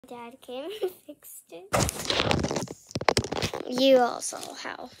Dad came and fixed it. You all saw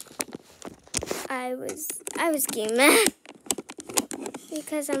how I was getting mad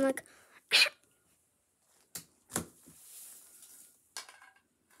because I'm like,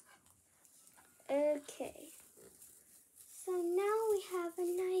 okay. So now we have a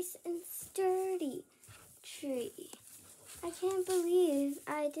nice and sturdy tree. I can't believe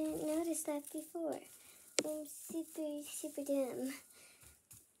I didn't notice that before. I'm super dumb.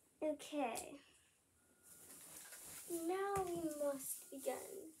 Okay. Now we must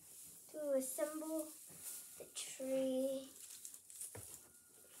begin to assemble the tree.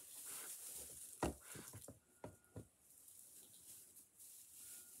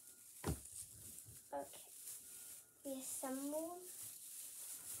 Okay. We assemble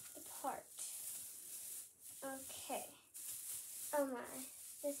the part. Okay. Oh my,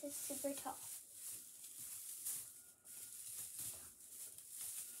 this is super tall.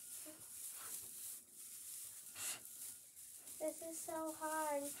 This is so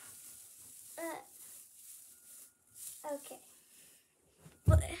hard. Okay.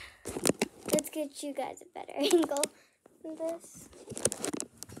 Let's get you guys a better angle than this.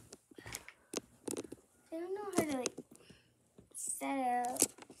 I don't know how to set it up.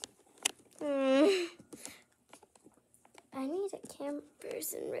 I need a camera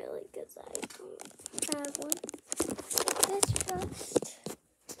person really because I don't have one. This first.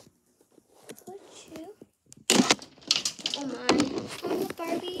 Put you. Oh my. On the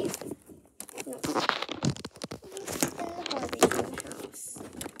Barbie. No. Let's send the Barbie in the house.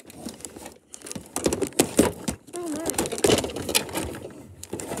 Oh my.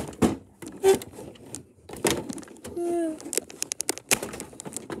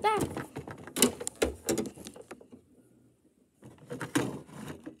 Back.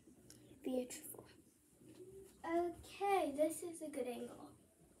 Beautiful. Okay, this is a good angle.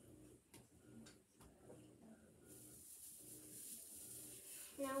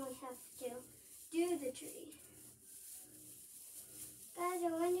 Now we have to do the tree. Guys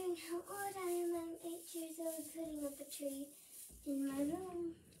are wondering how old I am. I'm 8 years old putting up a tree in my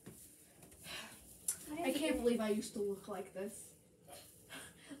room. I can't believe I used to look like this.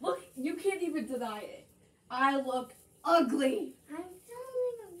 Look, you can't even deny it. I look ugly. I'm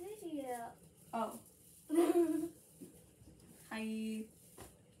filming a video. Oh. Hi.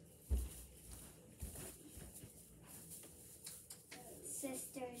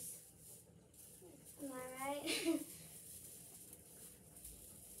 Sisters. Am I right?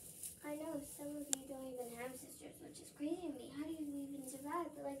 I know some of you don't even have sisters, which is crazy to me. How do you even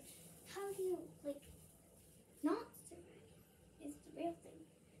survive? But how do you not survive? Is the real thing.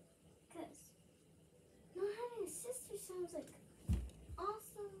 Because not having a sister sounds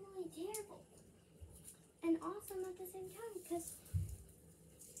awesomely terrible. And awesome at the same time. Because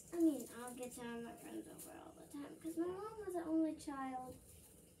I'll get to have my friends over all the time. Because my mom was the only child.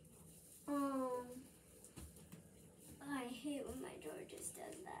 I hate when my door just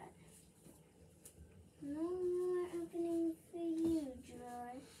does that. No more opening for you,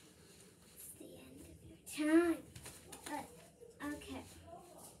 drawer. It's the end of your time. Okay.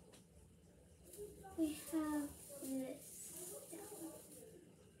 We have this down.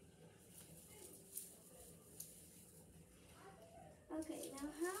 Okay, now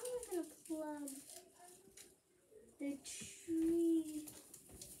how am I going to plug the tree?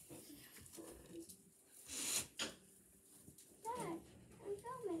 Dad, I'm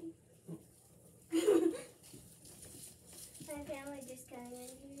filming. My family just got in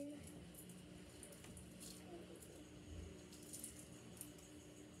here.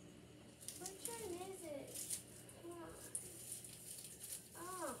 Which one is it?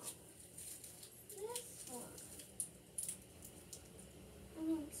 Oh, this one. I'm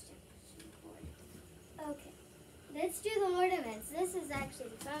going to extract the cord. Okay, let's do the ornaments. This is actually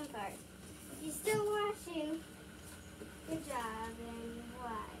the fun part. If you're still watching, good job, and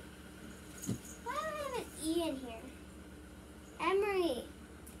why? Why do I have an E in here? Emery.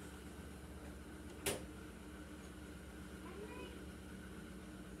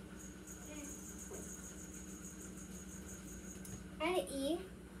 And an E.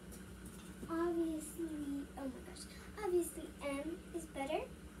 Obviously, oh my gosh. Obviously, M is better.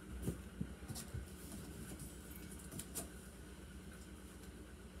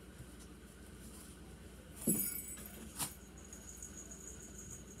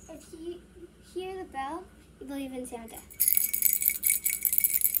 If you hear the bell, you believe in Santa.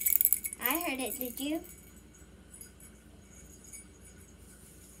 I heard it, did you?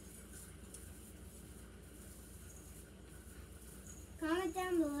 Comment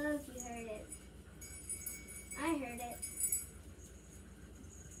down below if you heard it. I heard it.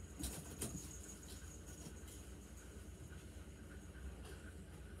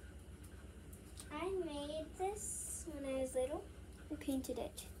 I painted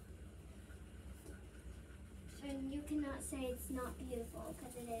it. So you cannot say it's not beautiful,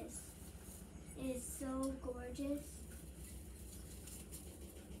 because it is. It is so gorgeous.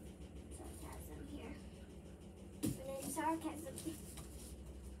 Sarcasm here. And then sarcasm.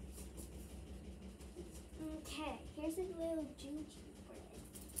 Okay, here's a little gingerbread.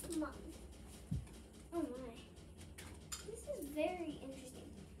 Come on. Oh my. This is very interesting.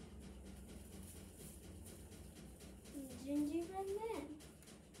 Gingerbread man.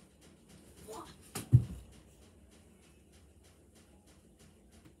 What?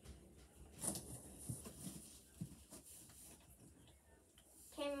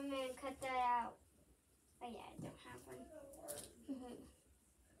 Cameraman, cut that out. Oh yeah, I don't have one.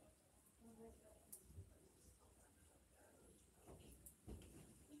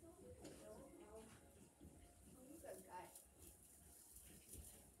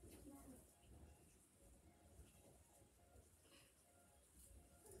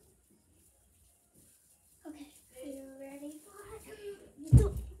 Okay, are you ready for it?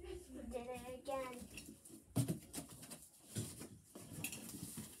 Did it again.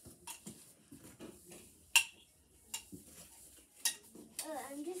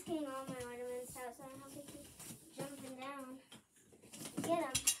 I'm just getting all my ornaments out so I don't have to keep jumping down. Get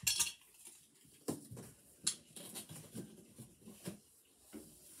them.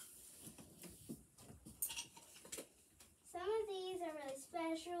 Some of these are really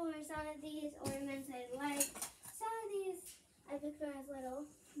special, or some of these ornaments I like. Some of these I picked when I was little.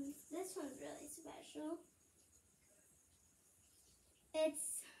 This one's really special.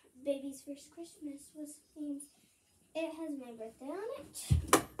 It's Baby's First Christmas, which means it has my birthday on it,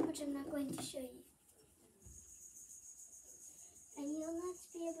 which I'm not going to show you. And you'll not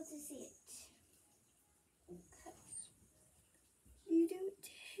be able to see it. Because you don't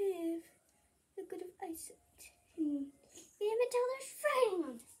have a good of eyesight. We have until there's Friday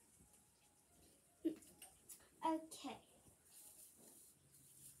on this. Okay.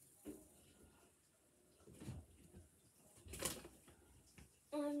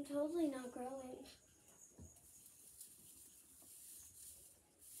 I'm totally not growing.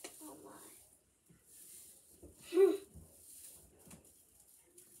 Oh my.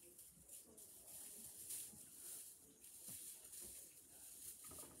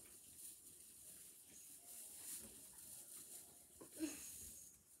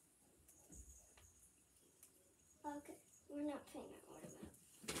 Okay, we're not putting our ornament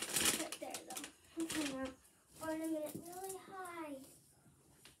right there though. I'm putting our ornament really high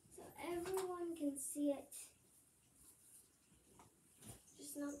so everyone can see it.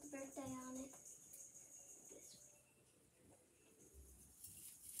 Just not the birthday on it. This way.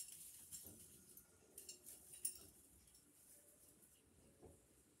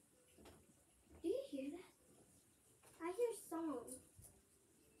 Do you hear that? I hear song.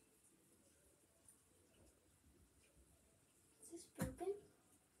 Is this broken?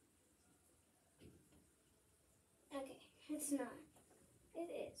 Okay, it's not. It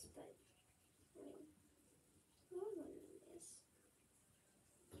is, but I mean, no one will notice.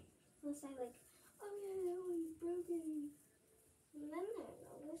 Unless I like, oh yeah, that one's broken. And then they'll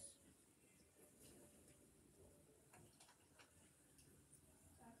notice.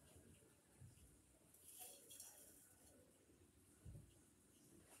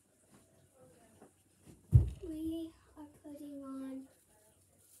 We are putting on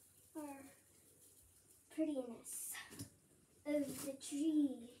our prettiness of the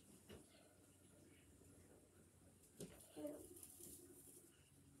tree.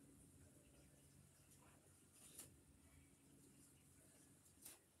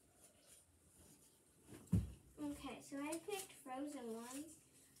 Okay, so I picked frozen ones.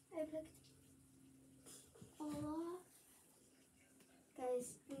 I picked Olaf. Guys,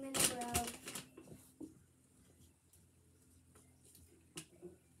 I'm gonna grab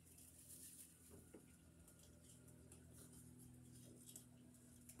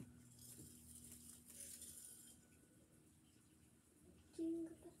Jingle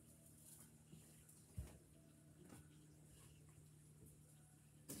Bell.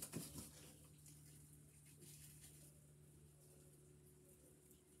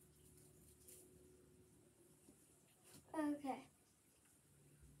 Okay.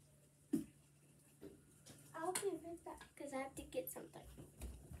 I'll be right back because I have to get something.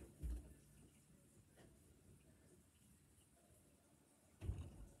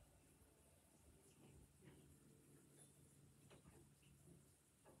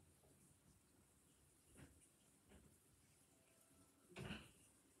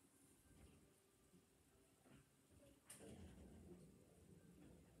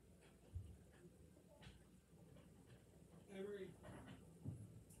 Emery.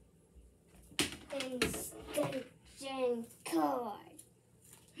 extension cord.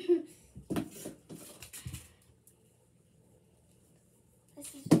 This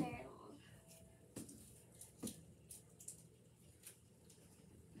is very long.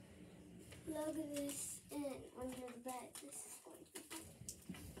 Plug this in under the bed. This is going to be fun.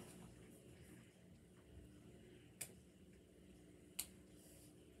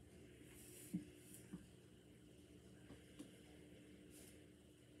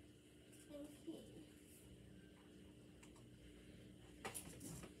 Okay.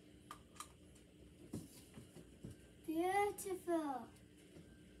 Beautiful.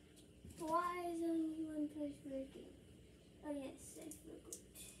 Why is only one push working? Oh yes, I forgot.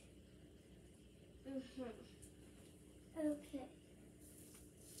 Okay.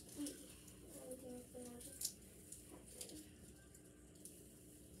 Everything's gonna happen.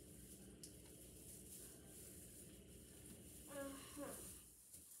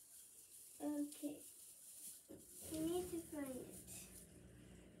 Okay. We need to find it.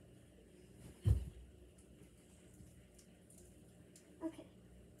 Okay.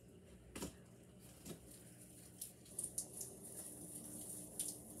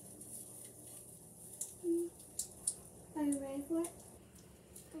 Are you ready for it?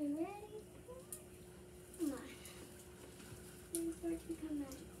 Are you ready? Come on. Ready for it to become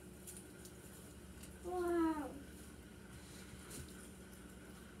magical. Wow.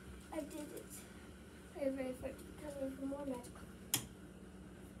 I did it. Are you ready for it to become even more magical?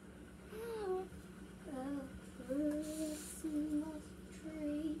 Oh, a Christmas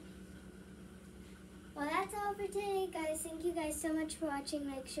tree. Well, that's all for today, guys. Thank you guys so much for watching.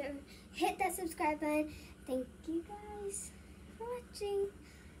 Make sure to hit that subscribe button. Thank you guys for watching.